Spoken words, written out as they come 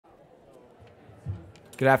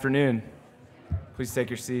Good afternoon. Please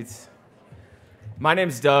take your seats. My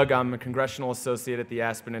name's Doug. I'm a congressional associate at the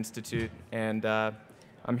Aspen Institute, and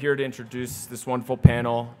I'm here to introduce this wonderful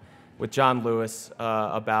panel with John Lewis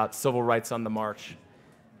about civil rights on the march.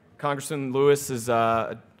 Congressman Lewis is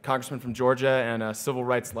a congressman from Georgia and a civil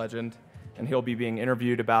rights legend, and he'll be being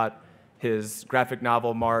interviewed about his graphic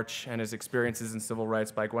novel, March, and his experiences in civil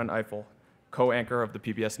rights by Gwen Ifill, co-anchor of the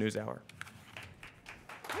PBS NewsHour.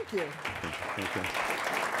 Thank you. Thank you.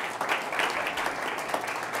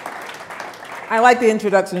 I like the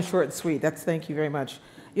introduction, short and sweet. Thank you very much.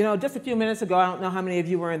 You know, just a few minutes ago, I don't know how many of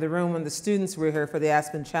you were in the room when the students were here for the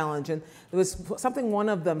Aspen Challenge, and there was something one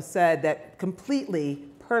of them said that completely,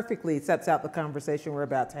 perfectly sets out the conversation we're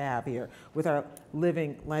about to have here with our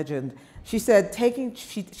living legend. She said,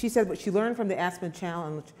 she said what she learned from the Aspen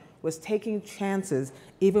Challenge was taking chances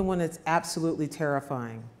even when it's absolutely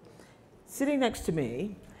terrifying. Sitting next to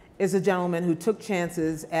me is a gentleman who took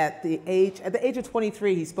chances at the age of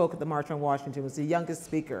 23. He spoke at the March on Washington, was the youngest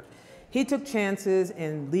speaker. He took chances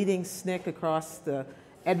in leading SNCC across the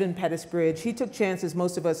Edmund Pettus Bridge. He took chances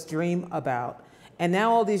most of us dream about. And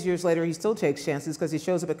now all these years later, he still takes chances because he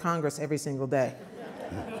shows up at Congress every single day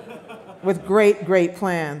with great, great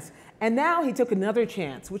plans. And now he took another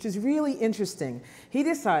chance, which is really interesting. He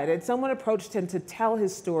decided, someone approached him to tell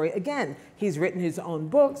his story. Again, he's written his own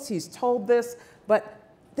books, he's told this, but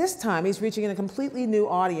this time he's reaching a completely new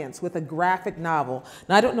audience with a graphic novel.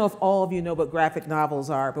 Now, I don't know if all of you know what graphic novels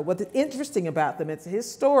are, but what's interesting about them, it's his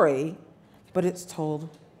story, but it's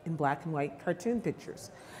told in black and white cartoon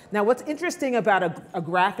pictures. Now, what's interesting about a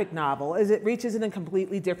graphic novel is it reaches in a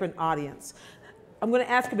completely different audience. I'm going to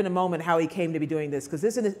ask him in a moment how he came to be doing this, because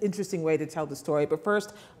this is an interesting way to tell the story. But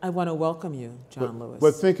first, I want to welcome you, John Lewis.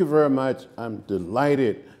 Well, thank you very much. I'm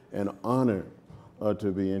delighted and honored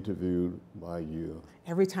to be interviewed by you.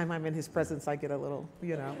 Every time I'm in his presence, I get a little,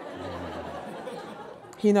 you know.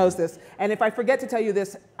 He knows this. And if I forget to tell you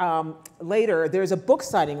this later, there's a book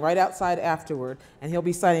signing right outside afterward, and he'll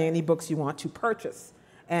be signing any books you want to purchase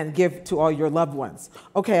and give to all your loved ones.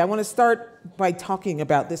 Okay, I want to start by talking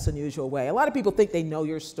about this unusual way. A lot of people think they know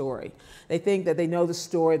your story. They think that they know the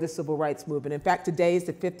story of the civil rights movement. In fact, today is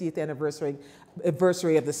the 50th anniversary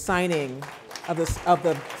of the signing of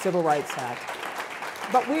the Civil Rights Act.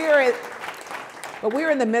 But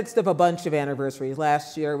we're in the midst of a bunch of anniversaries.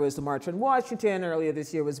 Last year was the March on Washington. Earlier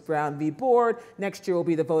this year was Brown v. Board. Next year will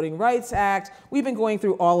be the Voting Rights Act. We've been going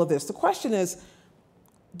through all of this. The question is,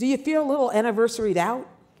 do you feel a little anniversaried out?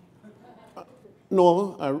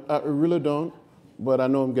 No, I really don't, but I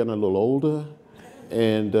know I'm getting a little older.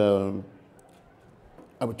 And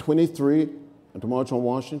I was 23 at the March on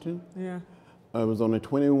Washington. Yeah. I was only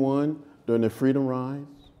 21 during the Freedom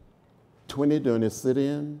Rides, 20 during the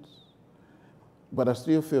sit-ins. But I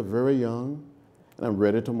still feel very young, and I'm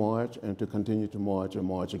ready to march and to continue to march and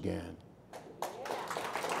march again.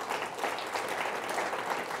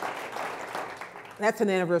 That's an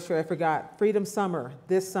anniversary I forgot. Freedom Summer,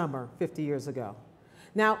 this summer, 50 years ago.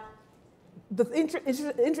 Now, the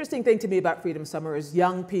interesting thing to me about Freedom Summer is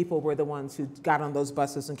young people were the ones who got on those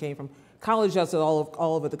buses and came from colleges all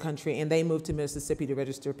over the country, and they moved to Mississippi to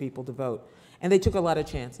register people to vote. And they took a lot of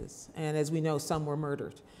chances. And as we know, some were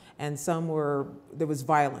murdered, and there was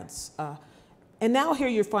violence. And now here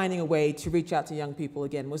you're finding a way to reach out to young people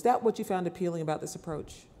again. Was that what you found appealing about this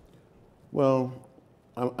approach? Well,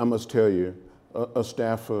 I must tell you, a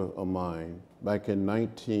staffer of mine back in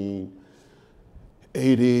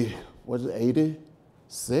 1980, was it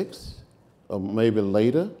 86? Or maybe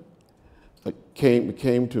later,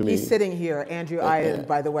 came to me. He's sitting here, Andrew Iden,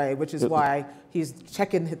 by the way, which is why he's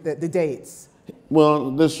checking the dates.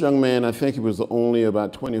 Well, this young man, I think he was only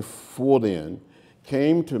about 24 then,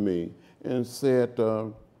 came to me and said,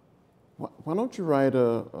 why don't you write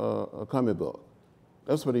a comic book?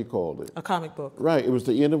 That's what he called it. A comic book. Right. It was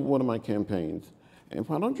the end of one of my campaigns. And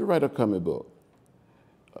why don't you write a comic book?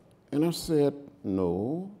 And I said,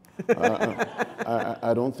 no,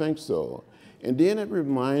 I don't think so. And then it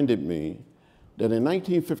reminded me that in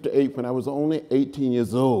 1958, when I was only 18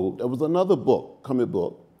 years old, there was another book, comic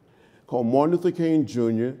book, called Martin Luther King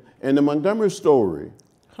Jr. and the Montgomery Story.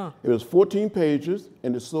 Huh. It was 14 pages,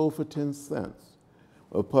 and it sold for 10 cents.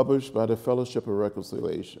 Published by the Fellowship of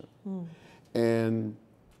Reconciliation. And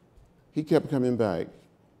he kept coming back,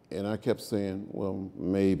 and I kept saying, well,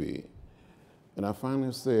 maybe. And I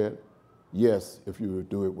finally said, yes, if you would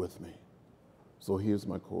do it with me. So here's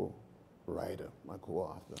my co-writer, my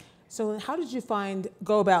co-author. So how did you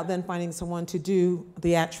go about then finding someone to do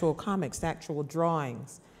the actual comics, the actual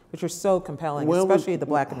drawings, which are so compelling, especially the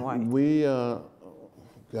black and white? We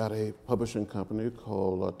got a publishing company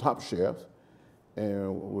called Top Chef,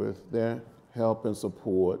 And with their help and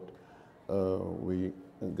support, we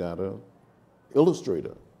got an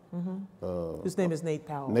illustrator. His name is Nate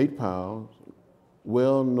Powell. Nate Powell,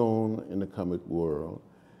 well known in the comic world.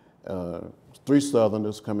 Three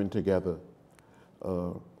Southerners coming together,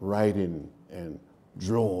 writing and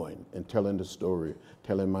drawing and telling the story,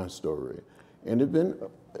 telling my story. And it's been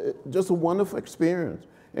just a wonderful experience.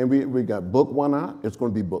 And we got book 1 out, it's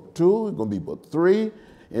going to be book 2, it's going to be book 3,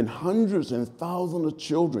 and hundreds and thousands of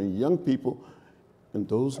children, young people, and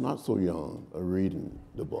those not so young are reading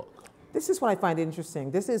the book. This is what I find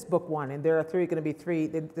interesting. This is book 1, and there are going to be 3.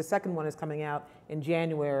 The second one is coming out in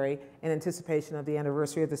January in anticipation of the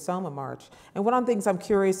anniversary of the Selma March. And one of the things I'm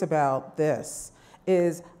curious about this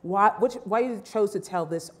is why you chose to tell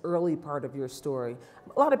this early part of your story.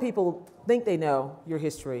 A lot of people think they know your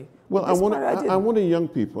history. Well, I wanted young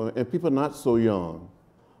people, and people not so young,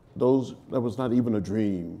 those that was not even a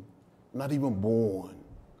dream, not even born,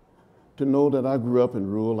 to know that I grew up in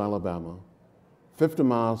rural Alabama, 50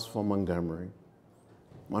 miles from Montgomery.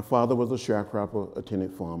 My father was a sharecropper, a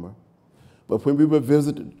tenant farmer. But when we would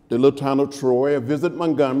visit the little town of Troy, or visit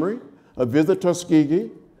Montgomery, or visit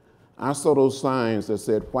Tuskegee, I saw those signs that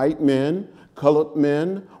said white men,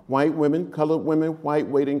 white women, white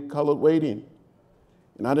waiting, colored waiting.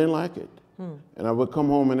 And I didn't like it. And I would come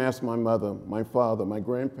home and ask my mother, my father, my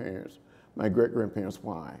grandparents, my great-grandparents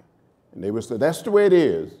why. And they would say, that's the way it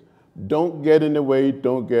is. Don't get in the way,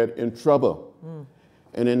 don't get in trouble.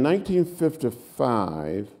 And in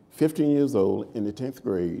 1955, 15 years old, in the 10th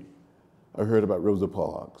grade, I heard about Rosa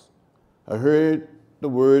Parks. I heard the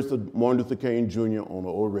words of Martin Luther King Jr. on the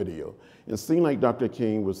old radio. It seemed like Dr.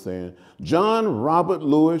 King was saying, John Robert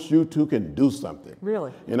Lewis, you two can do something.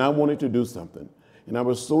 Really? And I wanted to do something. And I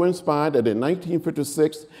was so inspired that in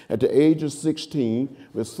 1956, at the age of 16,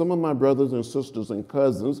 with some of my brothers and sisters and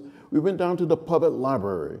cousins, we went down to the public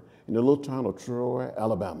library in the little town of Troy,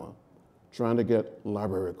 Alabama, trying to get a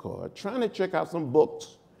library card, trying to check out some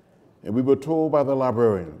books. And we were told by the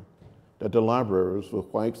librarian that the libraries were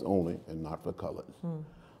whites only and not for colors.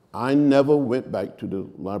 I never went back to the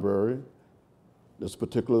library, this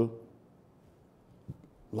particular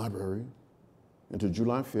library, until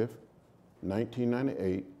July 5th,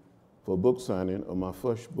 1998, for a book signing of my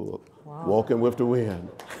first book, Walking with the Wind.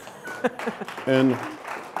 And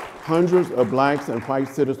hundreds of blacks and white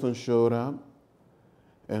citizens showed up,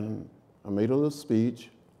 and I made a little speech.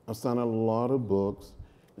 I signed a lot of books.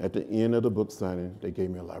 At the end of the book signing, they gave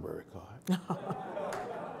me a library card.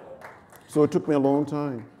 So it took me a long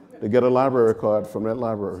time to get a library card from that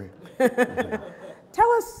library.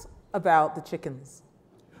 Tell us about the chickens.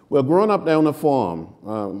 Well, growing up there on the farm,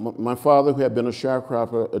 my father, who had been a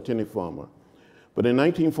sharecropper, a tenant farmer. But in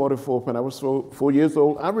 1944, when I was 4 years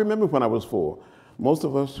old, I remember when I was 4. Most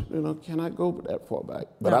of us, cannot go that far back.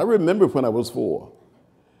 But I remember when I was 4.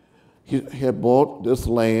 He had bought this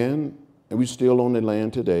land, and we still own the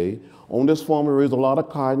land today. On this farm, we raised a lot of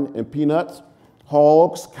cotton and peanuts,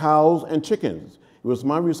 hogs, cows, and chickens. It was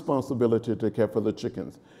my responsibility to care for the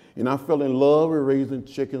chickens. And I fell in love with raising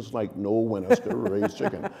chickens like no one else could raise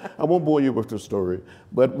chicken. I won't bore you with the story,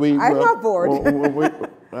 but I'm not bored.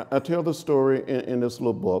 I tell the story in this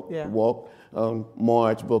little book,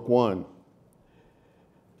 March, book 1.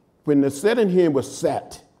 When the setting hen was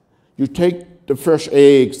set, you take the fresh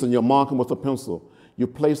eggs and you mark them with a pencil. You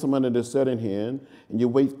place them under the setting hen, and you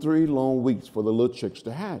wait 3 long weeks for the little chicks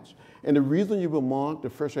to hatch. And the reason you will mark the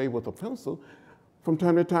fresh egg with a pencil, from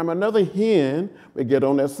time to time, another hen would get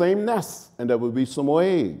on that same nest, and there would be some more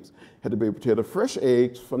eggs. Had to be able to tell the fresh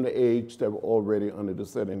eggs from the eggs that were already under the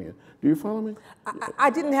setting hen. Do you follow me?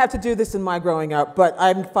 I didn't have to do this in my growing up, but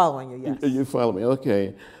I'm following you, yes. You follow me,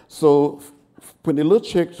 okay. So when the little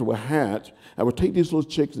chicks were hatched, I would take these little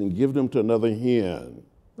chicks and give them to another hen.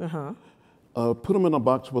 Put them in a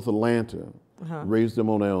box with a lantern. Raise them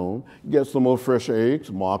on their own, get some more fresh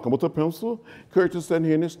eggs, mark them with a pencil, encourage the setting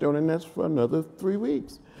hen to stay on the nest for another 3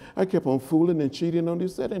 weeks. I kept on fooling and cheating on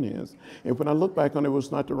these setting hens. And when I look back on it, it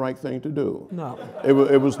was not the right thing to do. No.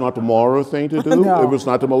 It was not the moral thing to do. No. It was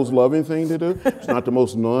not the most loving thing to do. It's not the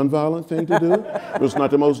most nonviolent thing to do. It was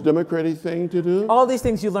not the most democratic thing to do. All these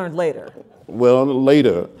things you learned later. Well,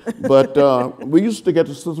 later. But we used to get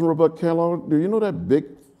the Citizen Roebuck catalog. Do you know that big,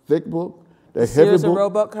 thick book? The Sears and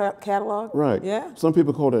Roebuck catalog? Right. Yeah. Some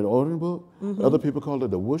people call it an ordering book. Other people call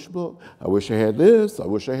it the wish book. I wish I had this. I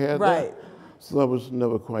wish I had that. So I was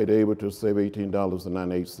never quite able to save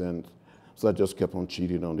 $18.98. So I just kept on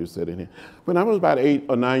cheating on this setting here. When I was about 8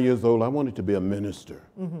 or 9 years old, I wanted to be a minister.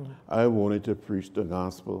 I wanted to preach the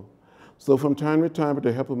gospel. So from time to time, with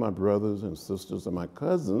the help of my brothers and sisters and my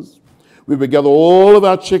cousins, We would gather all of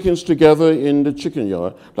our chickens together in the chicken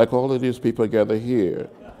yard, like all of these people gather here.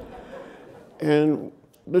 And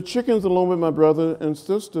the chickens, along with my brother and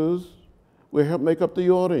sisters, would help make up the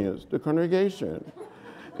audience, the congregation.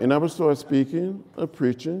 And I would start speaking or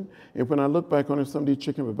preaching, and when I look back on it, some of these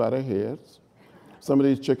chickens would bow their heads. Some of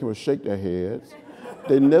these chickens would shake their heads.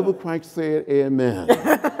 They never quite said amen.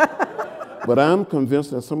 But I'm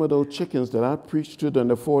convinced that some of those chickens that I preached to in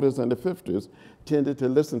the 40s and the 50s tended to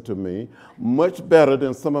listen to me much better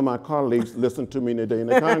than some of my colleagues listened to me today in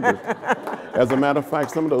the Congress. As a matter of fact,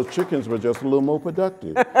 some of those chickens were just a little more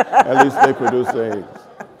productive. At least they produced eggs.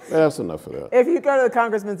 That's enough of that. If you go to the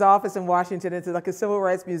congressman's office in Washington, it's like a civil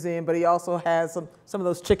rights museum, but he also has some of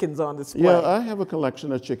those chickens on display. Yeah, I have a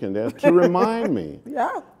collection of chicken there to remind me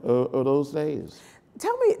of those days.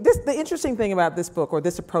 Tell me, the interesting thing about this book, or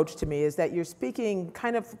this approach to me, is that you're speaking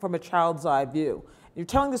kind of from a child's eye view. You're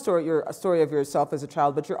telling a story of yourself as a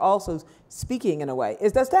child, but you're also speaking in a way.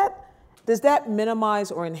 Does that minimize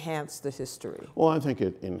or enhance the history? Well, I think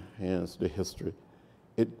it enhances the history.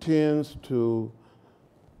 It tends to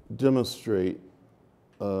demonstrate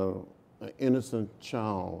an innocent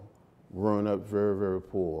child growing up very, very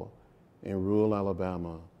poor in rural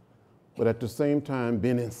Alabama, but at the same time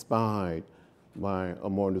being inspired by a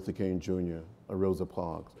Martin Luther King Jr., a Rosa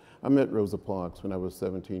Parks. I met Rosa Parks when I was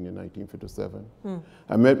 17 in 1957.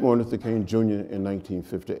 I met Martin Luther King Jr. in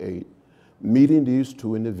 1958. Meeting these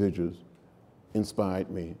two individuals inspired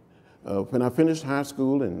me. When I finished high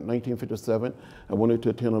school in 1957, I wanted to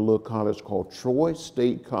attend a little college called Troy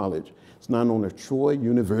State College. It's now known as Troy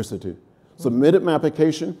University. Submitted my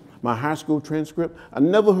application, my high school transcript. I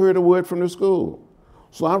never heard a word from the school.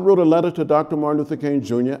 So I wrote a letter to Dr. Martin Luther King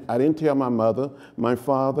Jr. I didn't tell my mother, my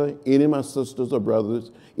father, any of my sisters or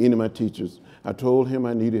brothers, any of my teachers. I told him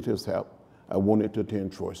I needed his help. I wanted to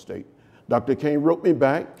attend Troy State. Dr. King wrote me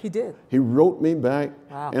back. He did? He wrote me back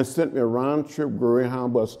and sent me a round-trip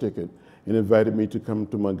Greyhound bus ticket and invited me to come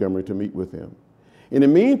to Montgomery to meet with him. In the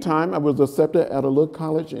meantime, I was accepted at a little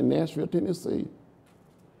college in Nashville, Tennessee,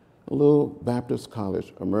 a little Baptist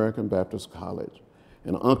college, American Baptist College.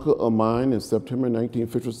 An uncle of mine in September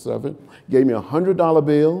 1957 gave me a $100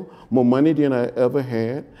 bill, more money than I ever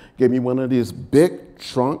had, gave me one of these big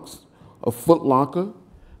trunks, a Foot Locker.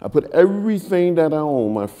 I put everything that I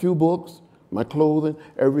owned, my few books, my clothing,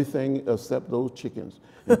 everything except those chickens,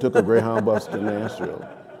 and took a Greyhound bus to Nashville.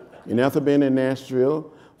 And after being in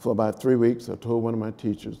Nashville for about 3 weeks, I told one of my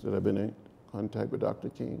teachers that I'd been in contact with Dr.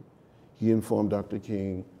 King. He informed Dr.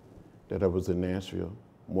 King that I was in Nashville.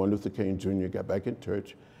 Martin Luther King Jr. got back in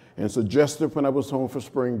touch and suggested when I was home for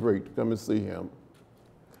spring break to come and see him.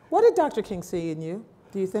 What did Dr. King see in you,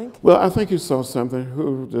 do you think? Well, I think he saw something.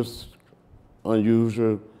 Who this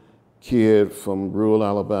unusual kid from rural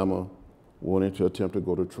Alabama wanted to attempt to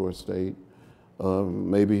go to Troy State.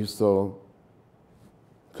 Maybe he saw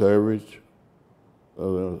courage,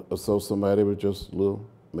 or saw somebody with just a little,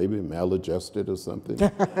 maybe maladjusted or something.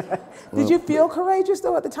 Did you feel courageous,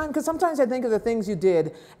 though, at the time? Because sometimes I think of the things you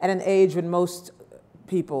did at an age when most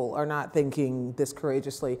people are not thinking this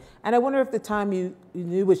courageously. And I wonder if at the time you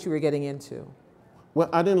knew what you were getting into. Well,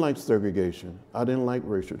 I didn't like segregation. I didn't like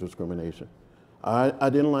racial discrimination. I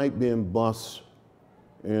didn't like being bused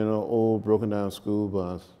in an old broken down school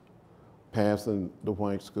bus, passing the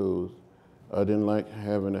white schools. I didn't like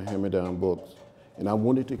having to hand me down books. And I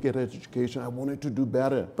wanted to get an education. I wanted to do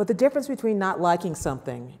better. But the difference between not liking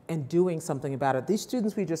something and doing something about it, these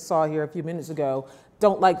students we just saw here a few minutes ago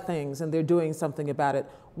don't like things and they're doing something about it.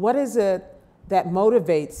 What is it that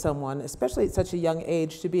motivates someone, especially at such a young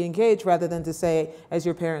age, to be engaged rather than to say, as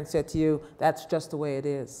your parents said to you, that's just the way it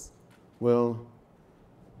is? Well,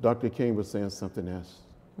 Dr. King was saying something else.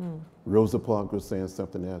 Rosa Parks was saying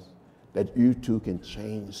something else, that you too can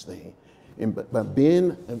change things. And by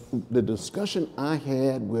being, the discussion I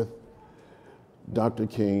had with Dr.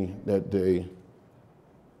 King that day,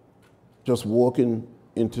 just walking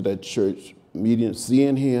into that church meeting,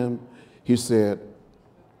 seeing him, he said,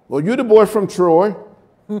 well, you're the boy from Troy.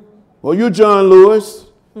 Well, you're John Lewis.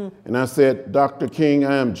 And I said, Dr. King,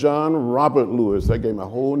 I am John Robert Lewis. I gave my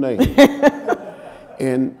whole name.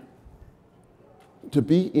 And to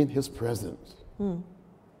be in his presence,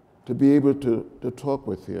 to be able to talk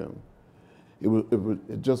with him,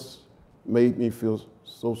 it just made me feel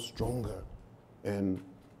so stronger and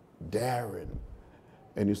daring.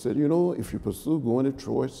 And he said, you know, if you pursue going to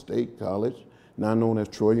Troy State College, now known as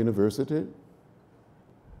Troy University,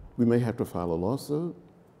 we may have to file a lawsuit.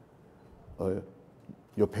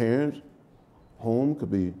 Your parents' home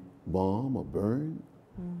could be bombed or burned.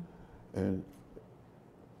 And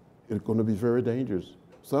it's going to be very dangerous.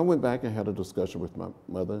 So I went back and had a discussion with my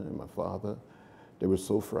mother and my father. They were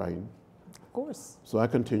so frightened. Of course. So I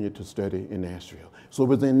continued to study in Nashville. So it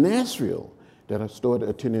was in Nashville that I started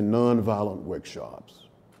attending nonviolent workshops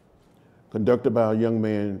conducted by a young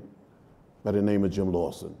man by the name of Jim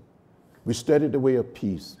Lawson. We studied the way of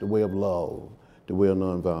peace, the way of love, the way of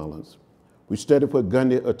nonviolence. We studied what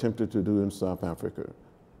Gandhi attempted to do in South Africa,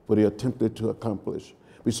 what he attempted to accomplish.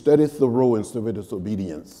 We studied Thoreau and civil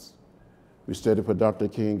disobedience. We studied what Dr.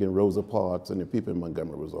 King and Rosa Parks and the people in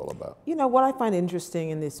Montgomery was all about. You know, what I find interesting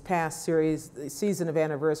in this past series, the season of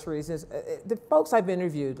anniversaries, is the folks I've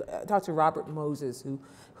interviewed, Dr. Robert Moses,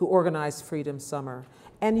 who organized Freedom Summer,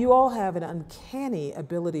 and you all have an uncanny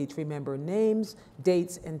ability to remember names,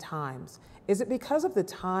 dates, and times. Is it because of the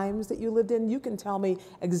times that you lived in? You can tell me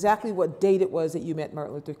exactly what date it was that you met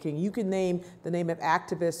Martin Luther King. You can name the name of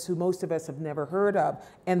activists who most of us have never heard of.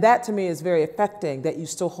 And that to me is very affecting, that you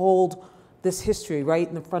still hold this history right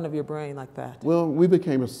in the front of your brain like that. Well, we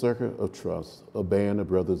became a circle of trust, a band of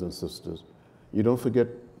brothers and sisters. You don't forget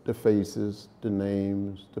the faces, the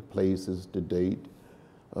names, the places, the date.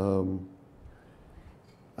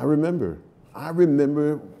 I remember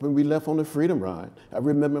when we left on the Freedom Ride. I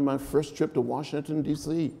remember my first trip to Washington,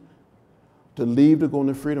 D.C. to leave to go on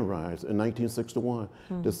the Freedom Rides in 1961,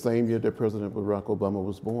 the same year that President Barack Obama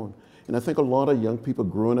was born. And I think a lot of young people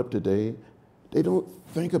growing up today, they don't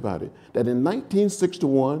think about it, that in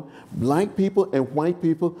 1961, black people and white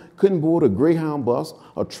people couldn't board a Greyhound bus,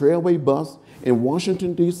 a Trailway bus in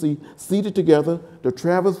Washington, D.C., seated together to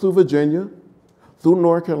travel through Virginia, through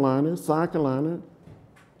North Carolina, South Carolina,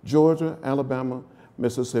 Georgia, Alabama,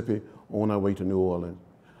 Mississippi, on our way to New Orleans.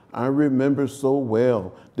 I remember so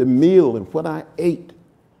well the meal and what I ate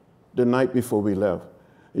the night before we left.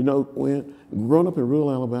 You know, when growing up in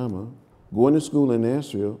rural Alabama, going to school in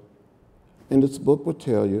Nashville, and this book would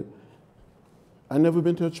tell you, I never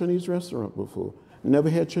been to a Chinese restaurant before, never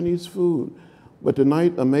had Chinese food. But the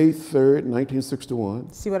night of May 3rd,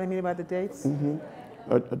 1961. See what I mean about the dates?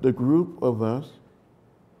 The group of us,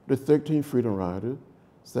 the 13 Freedom Riders,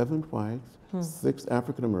 7 whites, 6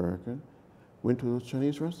 African American, went to a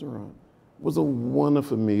Chinese restaurant. It was a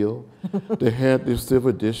wonderful meal. They had the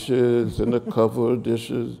silver dishes and the cover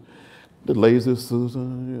dishes, the lazy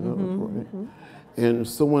Susan, you know. And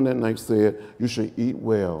someone that night said, you should eat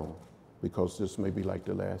well because this may be like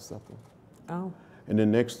the Last Supper. Oh. And the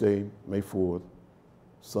next day, May 4th,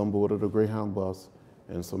 some boarded a Greyhound bus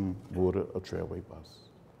and some boarded a Trailway bus.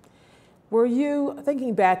 Were you,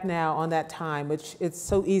 thinking back now on that time, which it's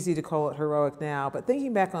so easy to call it heroic now, but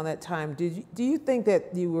thinking back on that time, do you think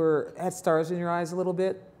that you had stars in your eyes a little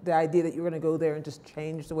bit? The idea that you were going to go there and just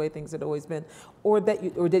change the way things had always been, or that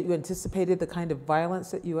you anticipated the kind of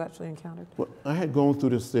violence that you actually encountered? Well, I had gone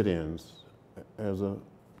through the sit-ins as a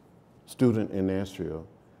student in Nashville.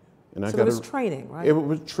 And So it was training, right? It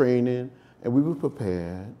was training, and we were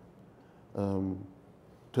prepared to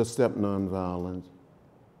accept nonviolence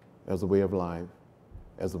as a way of life,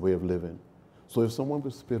 as a way of living. So if someone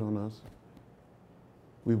would spit on us,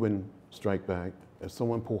 we wouldn't strike back. If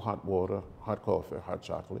someone poured hot water, hot coffee, hot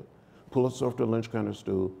chocolate, pull us off the lunch counter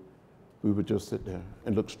stool, we would just sit there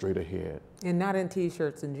and look straight ahead. And not in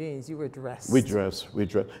T-shirts and jeans, you were dressed. We dressed.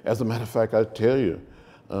 As a matter of fact, I tell you,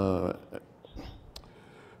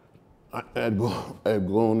 I'd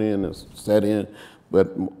gone in and sat in,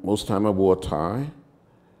 but most time I wore a tie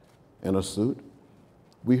and a suit.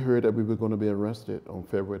 We heard that we were going to be arrested on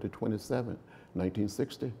February the 27th,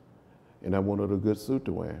 1960, and I wanted a good suit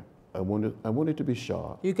to wear. I wanted to be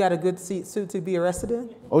sharp. You got a good suit to be arrested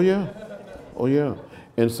in? Oh yeah, oh yeah.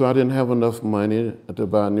 And so I didn't have enough money to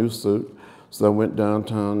buy a new suit, so I went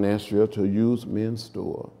downtown Nashville to a used men's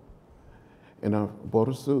store, and I bought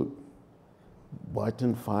a suit,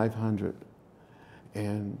 boughten $500,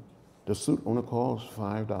 and the suit only cost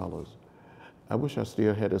 $5. I wish I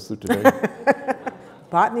still had a suit today.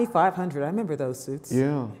 Botany 500, I remember those suits.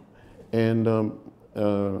 Yeah, and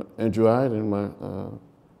Andrew Iden, my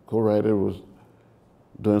co-writer, was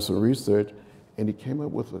doing some research, and he came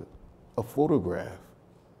up with a photograph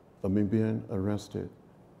of me being arrested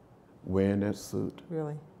wearing that suit.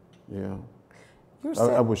 Really? Yeah.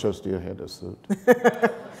 I wish I still had that suit.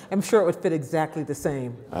 I'm sure it would fit exactly the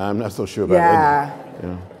same. I'm not so sure about that.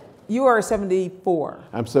 Yeah. You are 74.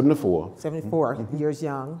 I'm 74. 74, years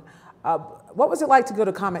young. What was it like to go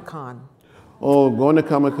to Comic-Con? Oh, going to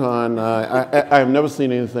Comic-Con, I've never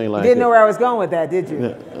seen anything like it. You didn't know where I was going with that, did you?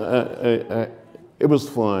 It was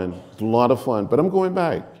fun. It's a lot of fun, but I'm going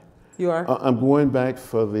back. You are? I'm going back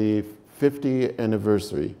for the 50th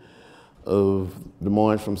anniversary of the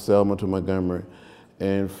march from Selma to Montgomery,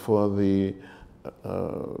 and for the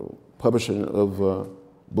publishing of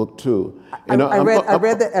book two. I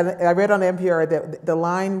read on NPR that the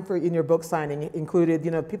line in your book signing included,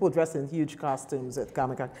 people dressed in huge costumes at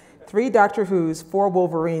Comic-Con. 3 Doctor Who's, 4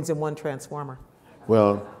 Wolverines, and 1 Transformer.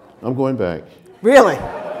 Well, I'm going back. Really?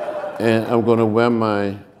 And I'm going to wear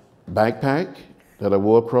my backpack that I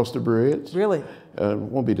wore across the bridge. Really? It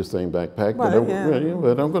won't be the same backpack, Well,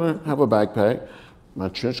 but I'm going to have a backpack, my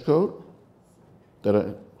trench coat,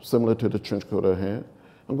 similar to the trench coat I had.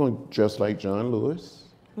 I'm going to dress like John Lewis.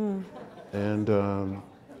 And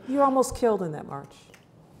you were almost killed in that march.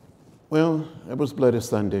 well, it was Bloody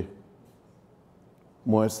Sunday,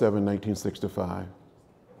 March 7, 1965,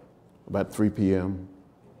 about 3 p.m.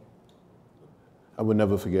 I would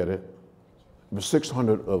never forget it. There were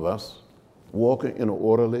 600 of us walking in an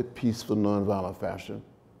orderly, peaceful, nonviolent fashion.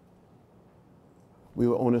 We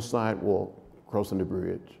were on a sidewalk crossing the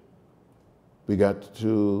bridge. We got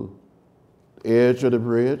to the edge of the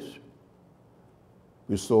bridge.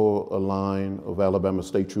 We saw a line of Alabama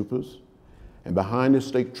state troopers, and behind the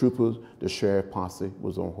state troopers, the sheriff posse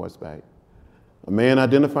was on horseback. A man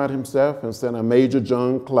identified himself and said, "I'm Major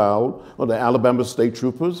John Cloud of the Alabama state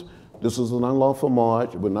troopers. This is an unlawful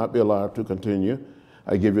march. It would not be allowed to continue.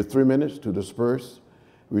 I give you 3 minutes to disperse,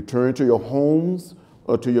 return to your homes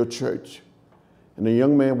or to your church." And a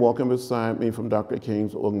young man walking beside me from Dr.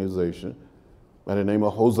 King's organization by the name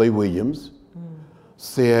of Jose Williams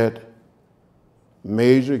said,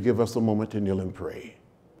 "Major, give us a moment to kneel and pray."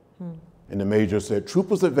 And the major said,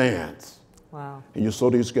 "Troopers, advance." Wow. And you saw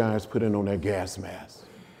these guys putting on their gas masks.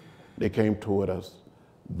 They came toward us,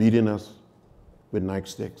 beating us with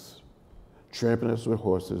nightsticks, trampling us with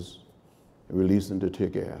horses, and releasing the tear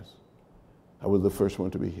gas. I was the first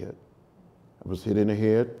one to be hit. I was hit in the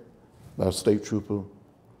head by a state trooper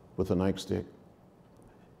with a nightstick.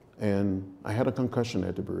 And I had a concussion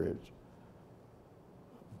at the bridge.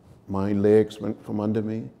 My legs went from under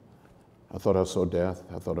me. I thought I saw death.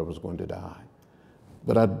 I thought I was going to die.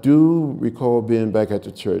 But I do recall being back at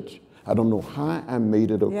the church. I don't know how I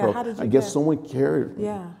made it across. Yeah, how did you I guess someone carried me.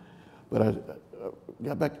 Yeah. But I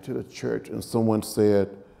got back to the church and someone said,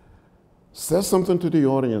 "Say something to the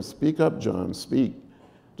audience. Speak up, John, speak."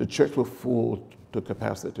 The church was full to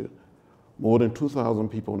capacity. More than 2,000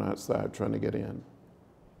 people on outside trying to get in.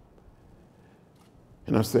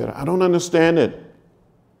 And I said, "I don't understand it.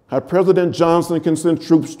 How President Johnson can send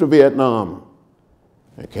troops to Vietnam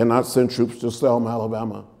and cannot send troops to Selma,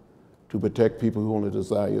 Alabama to protect people who only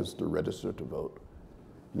desires to register to vote."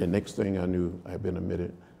 And the next thing I knew, I had been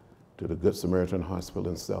admitted to the Good Samaritan Hospital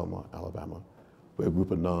in Selma, Alabama, where a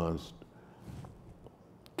group of nuns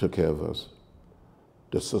took care of us,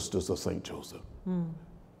 the Sisters of St. Joseph.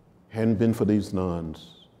 Hadn't been for these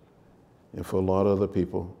nuns and for a lot of other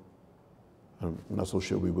people, I'm not so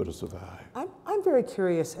sure we would have survived. I'm very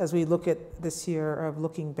curious as we look at this year of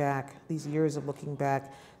looking back, these years of looking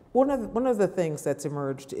back. One of the things that's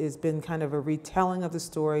emerged has been kind of a retelling of the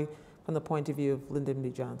story from the point of view of Lyndon B.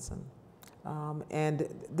 Johnson. And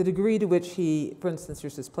the degree to which he, for instance,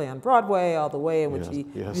 there's this play on Broadway, All the Way, in which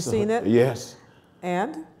have you seen it? Yes.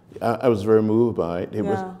 And? I was very moved by it. It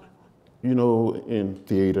was, Yeah. you know, in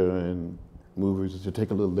theater and movies, you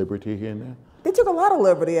take a little liberty here and there. They took a lot of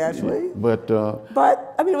liberty, actually. But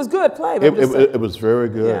I mean, it was good play. But it was very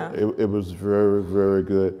good. Yeah. It was very, very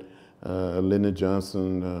good. Lyndon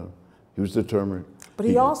Johnson, he was determined. But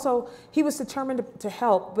he was determined to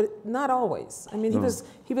help, but not always. I mean,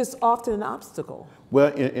 he was often an obstacle.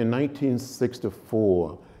 Well, in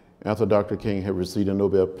 1964, after Dr. King had received a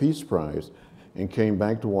Nobel Peace Prize and came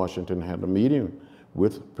back to Washington and had a meeting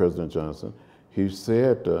with President Johnson, he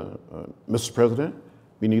said, "Mr. President,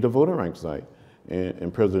 we need a voter rights act."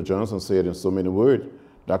 And President Johnson said in so many words,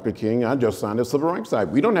 "Dr. King, I just signed a Civil Rights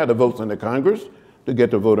Act. We don't have the votes in the Congress to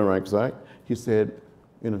get the Voting Rights Act." He said,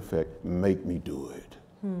 in effect, "Make me do it."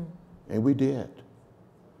 And we did.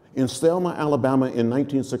 In Selma, Alabama in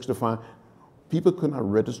 1965, people could not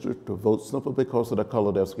register to vote simply because of the color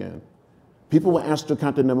of their skin. People were asked to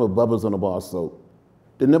count the number of bubbles in a bar of soap,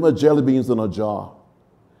 the number of jelly beans in a jar.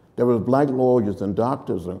 There were black lawyers and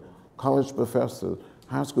doctors and college professors,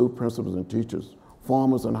 high school principals and teachers,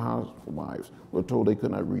 farmers and housewives were told they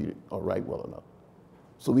could not read or write well enough.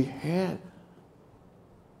 So we had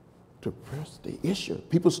to press the issue.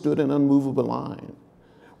 People stood in unmovable line.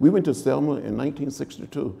 We went to Selma in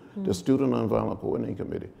 1962. The Student Nonviolent Coordinating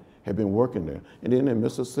Committee had been working there. And then in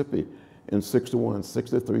Mississippi in 61,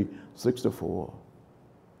 63, 64.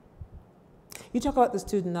 You talk about the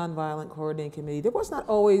Student Nonviolent Coordinating Committee. There was not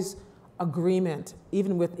always agreement,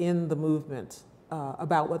 even within the movement,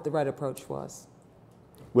 about what the right approach was.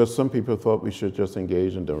 Well, some people thought we should just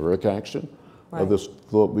engage in direct action. Right. Others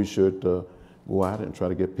thought we should go out and try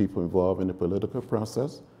to get people involved in the political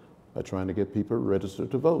process by trying to get people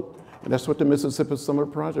registered to vote. And that's what the Mississippi Summer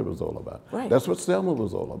Project was all about. Right. That's what Selma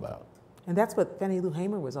was all about. And that's what Fannie Lou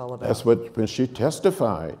Hamer was all about. That's what, when she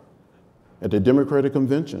testified at the Democratic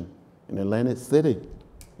Convention in Atlantic City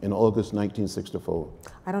in August 1964.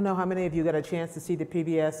 I don't know how many of you got a chance to see the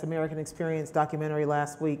PBS American Experience documentary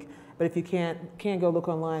last week, but if you can't go look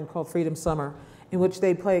online, called Freedom Summer, in which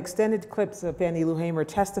they play extended clips of Fannie Lou Hamer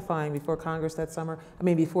testifying before Congress that summer,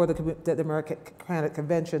 before the Democratic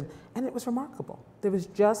Convention, and it was remarkable. There was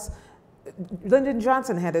just, Lyndon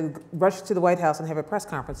Johnson had to rush to the White House and have a press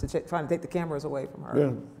conference to try to take the cameras away from her.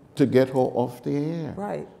 Yeah, to get her off the air.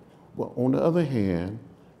 Right. Well, on the other hand,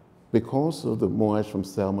 because of the march from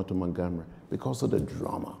Selma to Montgomery, because of the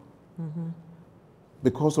drama,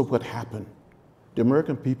 because of what happened, the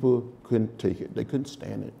American people couldn't take it. They couldn't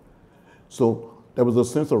stand it. So there was a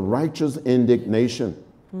sense of righteous indignation.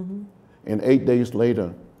 And 8 days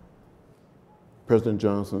later, President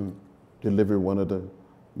Johnson delivered one of the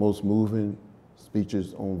most moving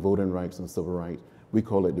speeches on voting rights and civil rights. We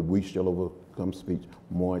call it the We Shall Overcome speech,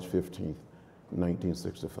 March 15th,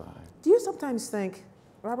 1965. Do you sometimes think,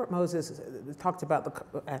 Robert Moses talked about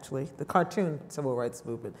the cartoon civil rights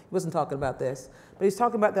movement. He wasn't talking about this, but he's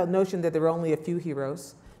talking about the notion that there were only a few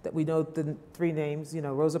heroes, that we know the three names,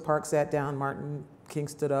 Rosa Parks sat down, Martin King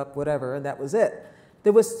stood up, whatever, and that was it.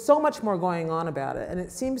 There was so much more going on about it, and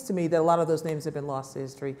it seems to me that a lot of those names have been lost to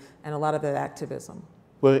history, and a lot of that activism.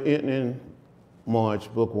 Well, in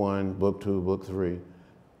March, book 1, book 2, book 3,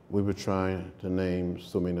 we were trying to name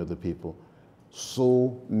so many of the people.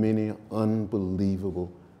 So many unbelievable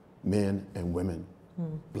men and women,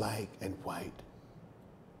 black and white,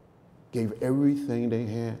 gave everything they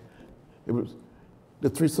had. It was the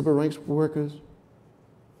 3 civil rights workers,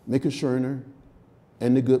 Micah Sherner,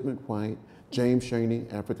 Andy Goodman, white, James Chaney,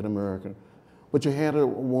 African American. But you had a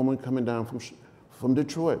woman coming down from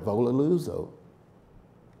Detroit, Vola Luzo,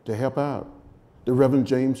 to help out. The Reverend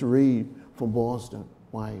James Reed from Boston,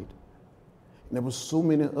 white. And there were so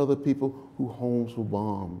many other people whose homes were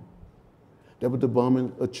bombed. There were the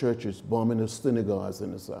bombing of churches, bombing of synagogues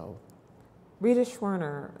in the South. Rita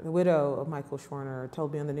Schwerner, the widow of Michael Schwerner,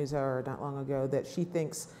 told me on the NewsHour not long ago that she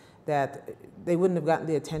thinks that they wouldn't have gotten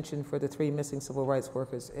the attention for the 3 missing civil rights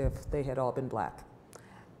workers if they had all been black.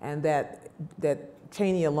 And that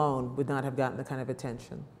Cheney alone would not have gotten the kind of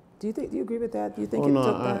attention. Do you agree with that? Do you think it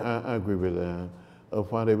took that? I agree with that.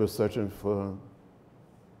 While they were searching for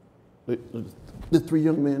the 3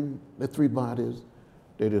 young men, the 3 bodies,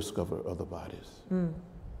 they discovered other bodies. And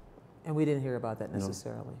we didn't hear about that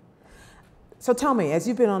necessarily. No. So tell me, as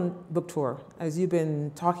you've been on book tour, as you've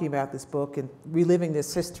been talking about this book and reliving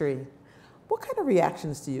this history, what kind of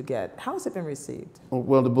reactions do you get? How has it been received?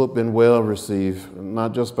 Well, the book has been well received,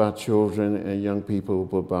 not just by children and young people,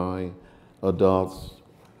 but by adults,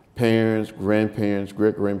 parents, grandparents,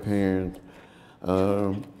 great-grandparents.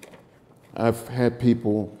 I've had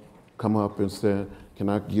people come up and say, "Can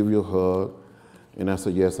I give you a hug?" And I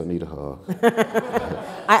said, "Yes, I need a hug."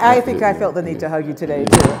 I think I felt the need to hug you today,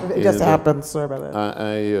 too. It just happened. Sorry about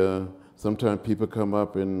that. Sometimes people come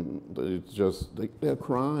up and they're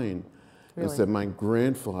crying. Really? And said, "My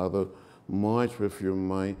grandfather marched with you,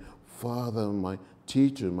 my father, my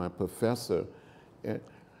teacher, my professor." And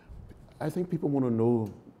I think people want to know.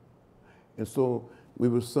 And so we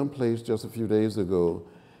were someplace just a few days ago,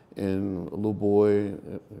 and a little boy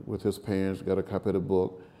with his parents got a copy of the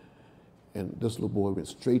book. And this little boy went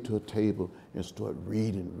straight to a table and started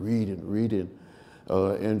reading.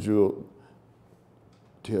 Andrew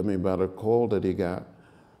told me about a call that he got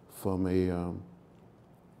from a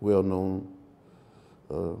well-known,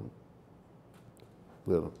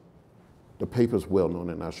 the paper's well-known,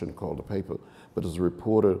 and I shouldn't call the paper, but it's a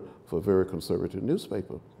reporter for a very conservative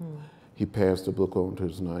newspaper. He passed the book on to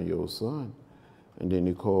his 9-year-old son, and then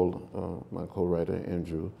he called my co-writer,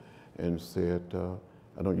 Andrew, and said,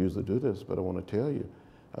 "I don't usually do this, but I want to tell you,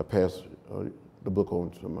 I passed the book on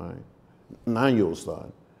to my 9-year-old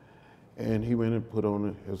son." And he went and put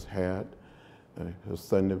on his hat, his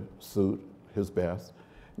Sunday suit, his best.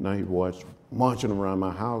 Now he watched marching around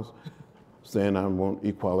my house saying I want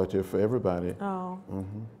equality for everybody. Oh.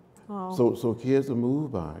 Oh. So kids are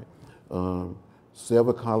moved by it.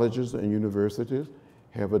 Several colleges and universities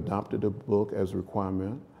have adopted the book as a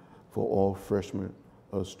requirement for all freshman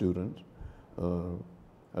students.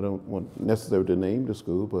 I don't want necessarily to name the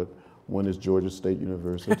school, but one is Georgia State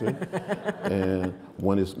University, and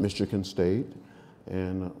one is Michigan State,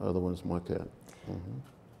 and the other one is Marquette.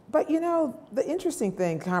 But the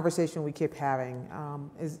interesting conversation we keep having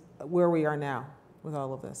is where we are now. with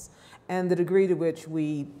all of this. And the degree to which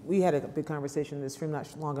we had a big conversation in this room not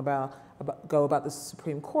long ago about the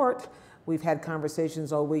Supreme Court. We've had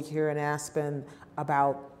conversations all week here in Aspen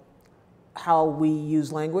about how we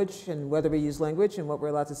use language and whether we use language and what we're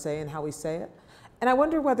allowed to say and how we say it. And I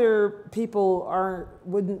wonder whether people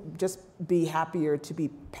wouldn't just be happier to be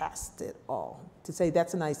past it all, to say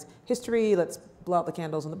that's a nice history, let's blow out the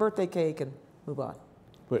candles on the birthday cake and move on.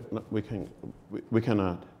 But no, we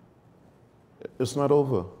cannot. It's not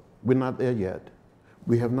over. We're not there yet.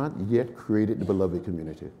 We have not yet created the beloved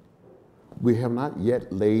community. We have not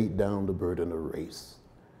yet laid down the burden of race.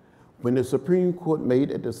 When the Supreme Court made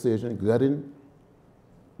a decision gutting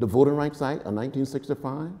the Voting Rights Act of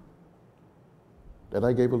 1965, that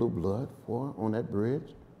I gave a little blood for on that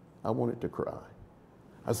bridge, I wanted to cry.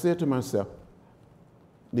 I said to myself,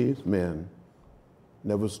 these men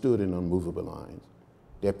never stood in unmovable lines.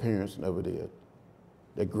 Their parents never did.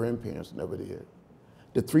 Their grandparents never did.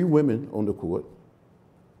 The 3 women on the court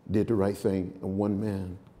did the right thing, and 1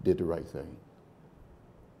 man did the right thing.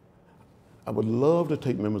 I would love to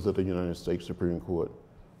take members of the United States Supreme Court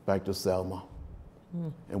back to Selma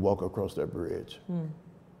and walk across that bridge.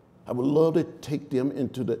 I would love to take them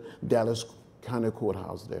into the Dallas County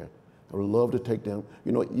Courthouse there. I would love to take them.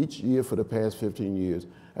 You know, each year for the past 15 years,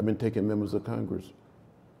 I've been taking members of Congress.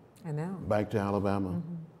 I know. Back to Alabama,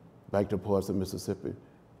 back to parts of Mississippi.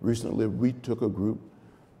 Recently, we took a group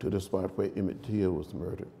to the spot where Emmett Till was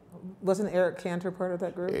murdered. Wasn't Eric Cantor part of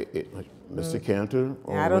that group? Mr. Cantor?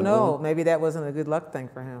 I don't know. Maybe that wasn't a good luck thing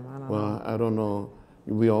for him. I don't know. Well, I don't know.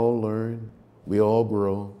 We all learn, we all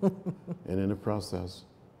grow, and in the process,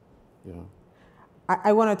 you know.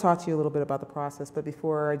 I want to talk to you a little bit about the process, but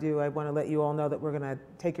before I do, I want to let you all know that we're going to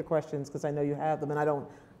take your questions because I know you have them, and I don't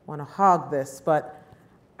want to hog this, but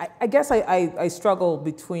I guess I struggle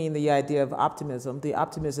between the idea of optimism, the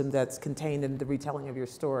optimism that's contained in the retelling of your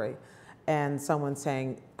story, and someone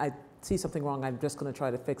saying, I see something wrong, I'm just going to try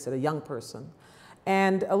to fix it, a young person.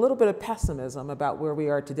 And a little bit of pessimism about where we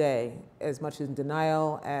are today, as much in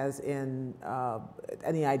denial as in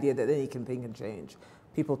any idea that anything can change.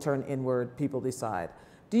 People turn inward, people decide.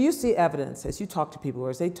 Do you see evidence, as you talk to people or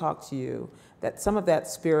as they talk to you, that some of that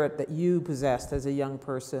spirit that you possessed as a young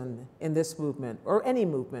person in this movement, or any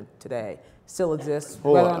movement today, still exists,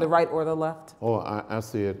 whether on the right or the left? I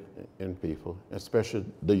see it in people, especially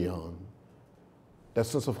the young. That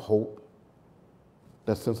sense of hope,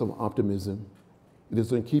 that sense of optimism, it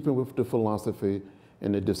is in keeping with the philosophy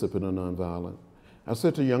and the discipline of nonviolence. I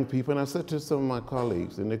said to young people, and I said to some of my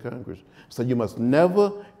colleagues in the Congress, I said, you must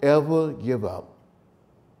never, ever give up.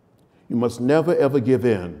 You must never, ever give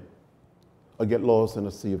in or get lost in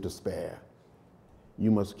a sea of despair.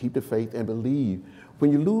 You must keep the faith and believe.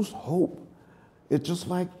 When you lose hope, it's just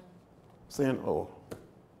like saying, oh.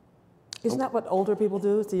 Isn't that what older people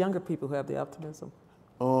do? It's the younger people who have the optimism.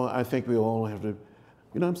 Oh, I think we all have to,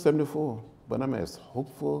 you know, I'm 74, but I'm as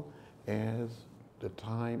hopeful as the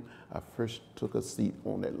time I first took a seat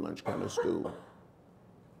on that lunch counter stool.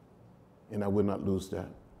 And I will not lose that.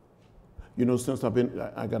 You know, since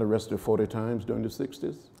I got arrested 40 times during the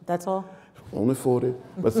 60s. That's all? Only 40.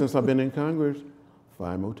 But since I've been in Congress,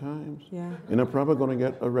 5 more times. Yeah. And I'm probably going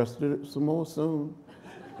to get arrested some more soon.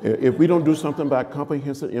 If we don't do something about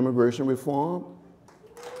comprehensive immigration reform,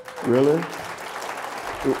 really,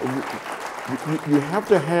 you have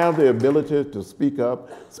to have the ability to speak up,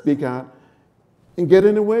 speak out, and get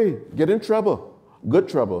in the way, get in trouble, good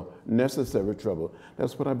trouble, necessary trouble.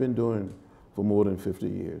 That's what I've been doing for more than 50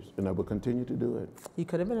 years, and I will continue to do it. You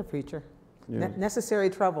could have been a preacher. Yeah. Necessary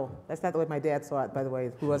trouble. That's not the way my dad saw it, by the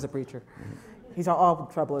way, who was a preacher. He's all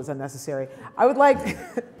trouble is unnecessary. I would like,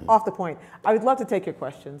 off the point, I would love to take your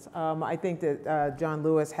questions. I think that John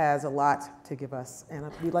Lewis has a lot to give us, and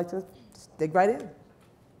we'd like to dig right in.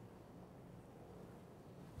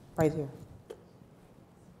 Right here.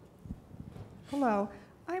 Hello.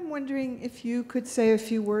 I'm wondering if you could say a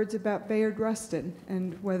few words about Bayard Rustin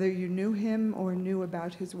and whether you knew him or knew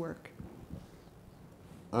about his work.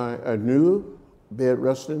 I knew Bayard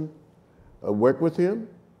Rustin, I worked with him.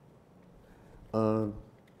 He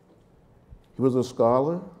was a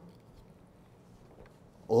scholar,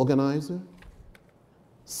 organizer,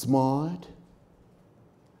 smart,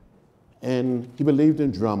 and he believed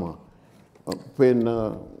in drama. When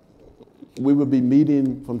we would be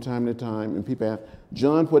meeting from time to time, and people ask,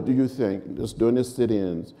 John, what do you think? Just during the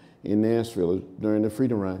sit-ins in Nashville, during the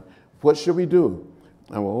Freedom Ride, what should we do?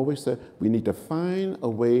 I will always say, we need to find a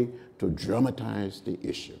way to dramatize the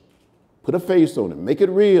issue. Put a face on it, make it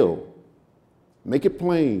real, make it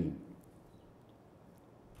plain.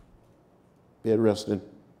 Bayard Rustin,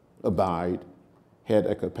 abide, had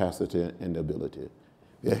that capacity and ability.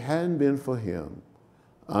 If it hadn't been for him,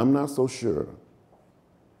 I'm not so sure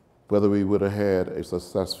whether we would have had a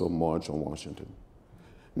successful March on Washington.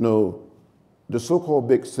 No, the so-called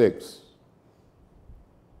Big Six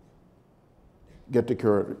get the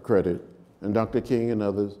credit, and Dr. King and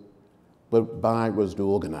others, but Bide was the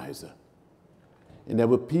organizer. And there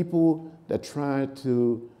were people that tried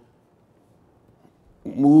to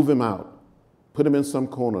move him out, put him in some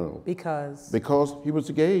corner. Because he was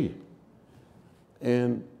gay.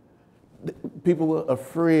 And people were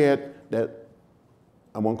afraid that,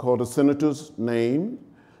 I won't call the senator's name,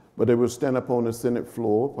 but they would stand up on the Senate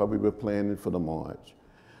floor while we were planning for the march.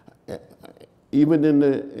 Even in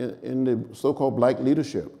the so-called black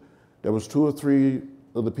leadership, there was 2 or 3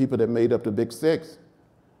 of the people that made up the Big Six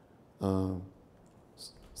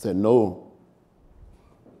said no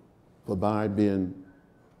for Bide being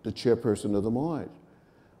the chairperson of the march.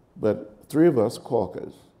 But 3 of us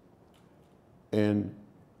caucused and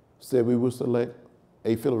said we would select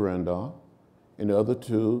A. Phil Randolph, and the other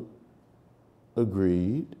 2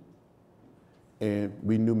 agreed. And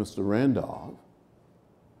we knew Mr. Randolph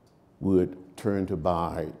would turn to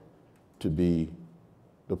Bide to be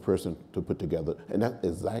the person to put together. And that's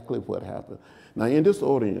exactly what happened. Now, in this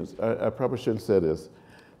audience, I probably shouldn't say this.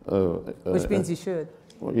 which means you should.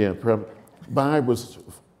 Well, yeah, Bide was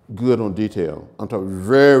good on detail. I'm talking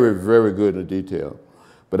very, very good in detail.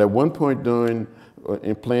 But at one point during,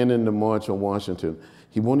 in planning the March on Washington,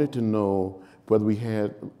 he wanted to know whether we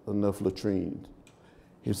had enough latrines.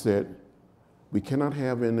 He said, we cannot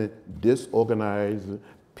have any disorganized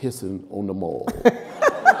pissing on the mall.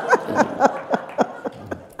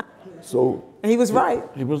 And he was right.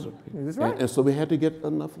 He was right. And so we had to get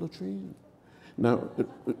enough latrines. Now,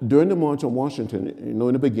 during the March on Washington, you know,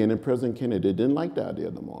 in the beginning, President Kennedy didn't like the idea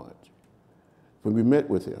of the march when we met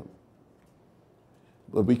with him.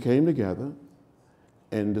 But we came together,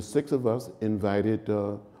 and the 6 of us invited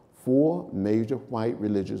 4 major white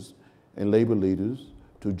religious and labor leaders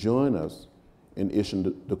to join us in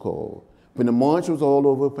issuing the call. When the march was all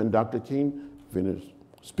over, when Dr. King finished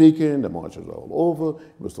speaking, the march was all over.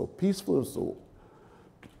 It was so peaceful and so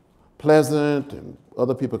pleasant, and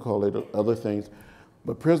other people call it other things.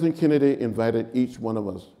 But President Kennedy invited each one of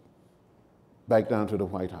us back down to the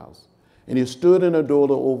White House. And he stood in the door of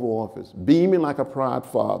the Oval Office, beaming like a proud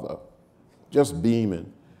father, just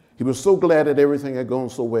beaming. He was so glad that everything had gone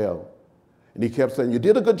so well. And he kept saying, you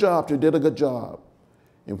did a good job, you did a good job.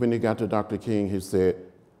 And when he got to Dr. King, he said,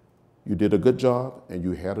 you did a good job and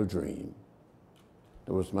you had a dream.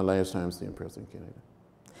 That was my last time seeing President Kennedy.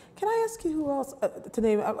 Can I ask you who else to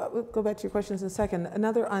name? We'll go back to your questions in a second.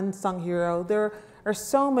 Another unsung hero. There are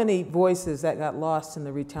so many voices that got lost in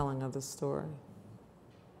the retelling of the story.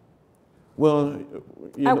 Well,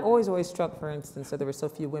 I'm always struck, for instance, that there were so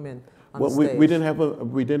few women on the stage. We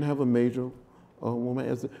didn't have a major woman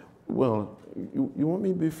as well. You want me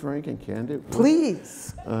to be frank and candid?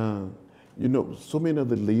 Please. You know, so many of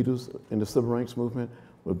the leaders in the civil rights movement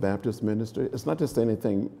were Baptist ministers. It's not just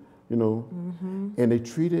anything, you know. Mm-hmm. And they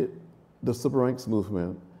treated the civil rights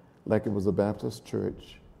movement like it was a Baptist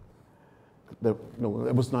church. That, you know,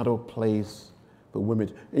 it was not a place for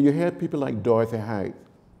women. And you had people like Dorothy Height,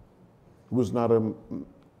 who was not a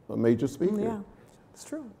major speaker. Yeah, it's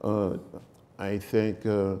true. I think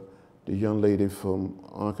the young lady from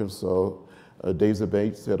Arkansas, Daisy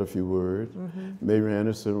Bates, said a few words. Mm-hmm. Mary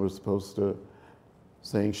Anderson was supposed to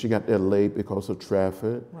sing. She got there late because of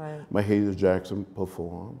traffic. Right. Mahalia Jackson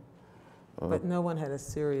performed. But no one had a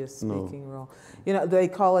serious speaking role. You know, they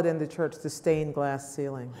call it in the church the stained glass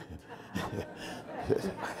ceiling.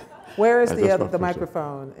 Where is the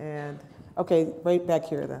microphone? And okay, right back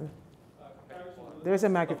here then. There's a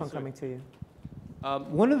microphone coming to you.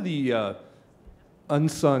 One of the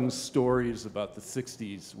unsung stories about the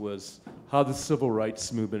 60s was how the civil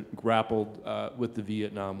rights movement grappled with the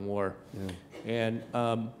Vietnam War. Yeah.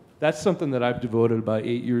 And that's something that I've devoted about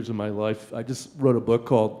 8 years of my life. I just wrote a book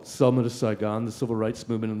called Selma to Saigon, the Civil Rights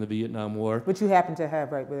Movement in the Vietnam War. Which you happen to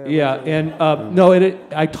have right there. Yeah, and no,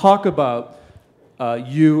 I talk about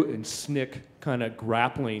you and SNCC kind of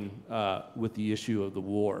grappling with the issue of the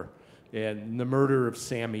war and the murder of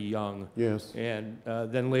Sammy Young. Yes. And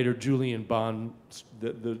then later Julian Bond,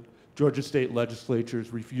 the Georgia State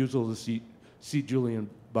Legislature's refusal to seat Julian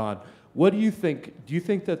Bond. What do you think? Do you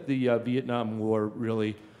think that the Vietnam War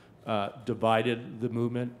really divided the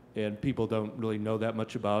movement and people don't really know that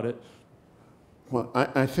much about it? Well,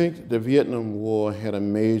 I think the Vietnam War had a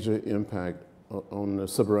major impact on the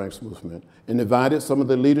civil rights movement and divided some of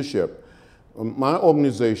the leadership. My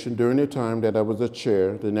organization, during the time that I was the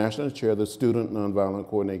chair, the national chair of the Student Nonviolent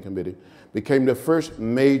Coordinating Committee, became the first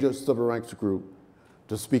major civil rights group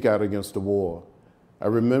to speak out against the war. I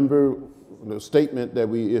remember the statement that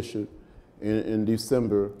we issued in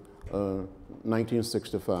December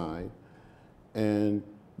 1965, and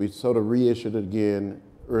we sort of reissued it again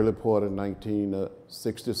early part of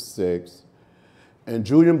 1966. And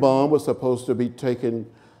Julian Bond was supposed to be taking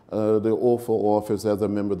the oath of office as a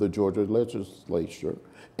member of the Georgia legislature.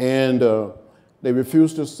 And they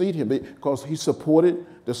refused to seat him because he supported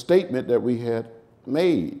the statement that we had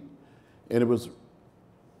made. And it was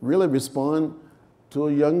really respond to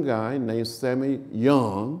a young guy named Sammy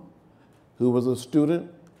Young, who was a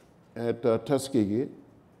student at Tuskegee,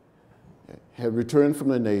 had returned from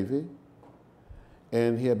the Navy,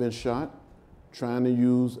 and he had been shot trying to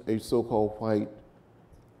use a so-called white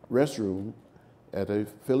restroom at a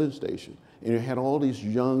filling station. And you had all these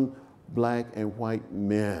young black and white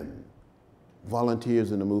men,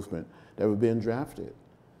 volunteers in the movement, that were being drafted.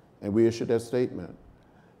 And we issued that statement.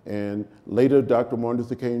 And later, Dr. Martin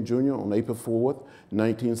Luther King Jr. on April 4th,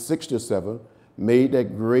 1967, made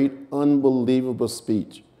that great, unbelievable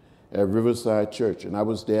speech at Riverside Church. And I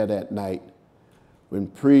was there that night when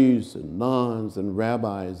priests and nuns and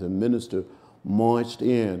rabbis and ministers marched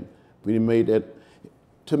in. When he made that,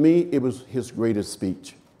 to me, it was his greatest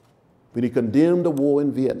speech. When he condemned the war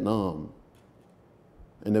in Vietnam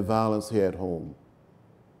and the violence here at home.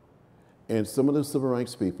 And some of the civil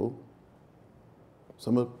rights people,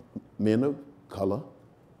 some of men of color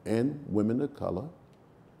and women of color,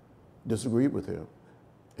 disagreed with him.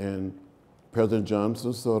 And President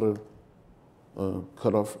Johnson sort of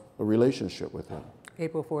cut off a relationship with him.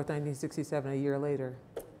 April 4th, 1967, a year later,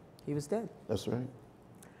 he was dead. That's right.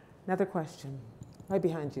 Another question, right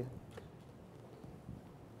behind you.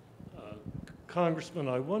 Congressman,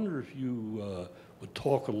 I wonder if you would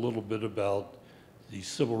talk a little bit about the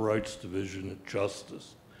Civil Rights Division at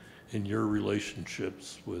Justice in your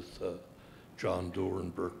relationships with John Doerr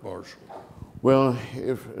and Burke Marshall. Well,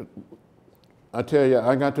 I tell you,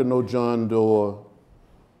 I got to know John Doerr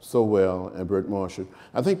so well and Burke Marshall.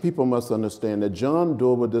 I think people must understand that John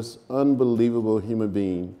Doerr was this unbelievable human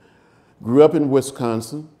being. Grew up in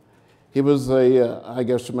Wisconsin. He was I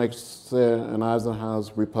guess you might say, an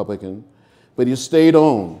Eisenhower's Republican, but he stayed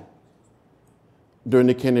on during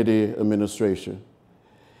the Kennedy administration.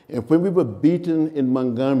 And when we were beaten in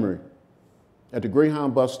Montgomery at the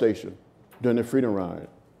Greyhound bus station during the Freedom Ride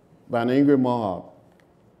by an angry mob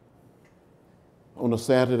on a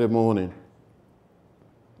Saturday morning,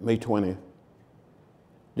 May 20th.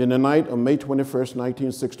 Then the night of May 21st,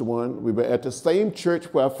 1961, we were at the same church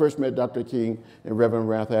where I first met Dr. King and Reverend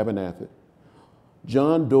Rath Abernathy.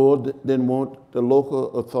 John Doerr didn't want the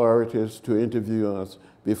local authorities to interview us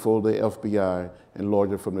before the FBI and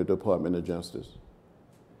lawyers from the Department of Justice.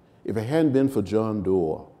 If it hadn't been for John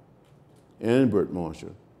Doerr and Burke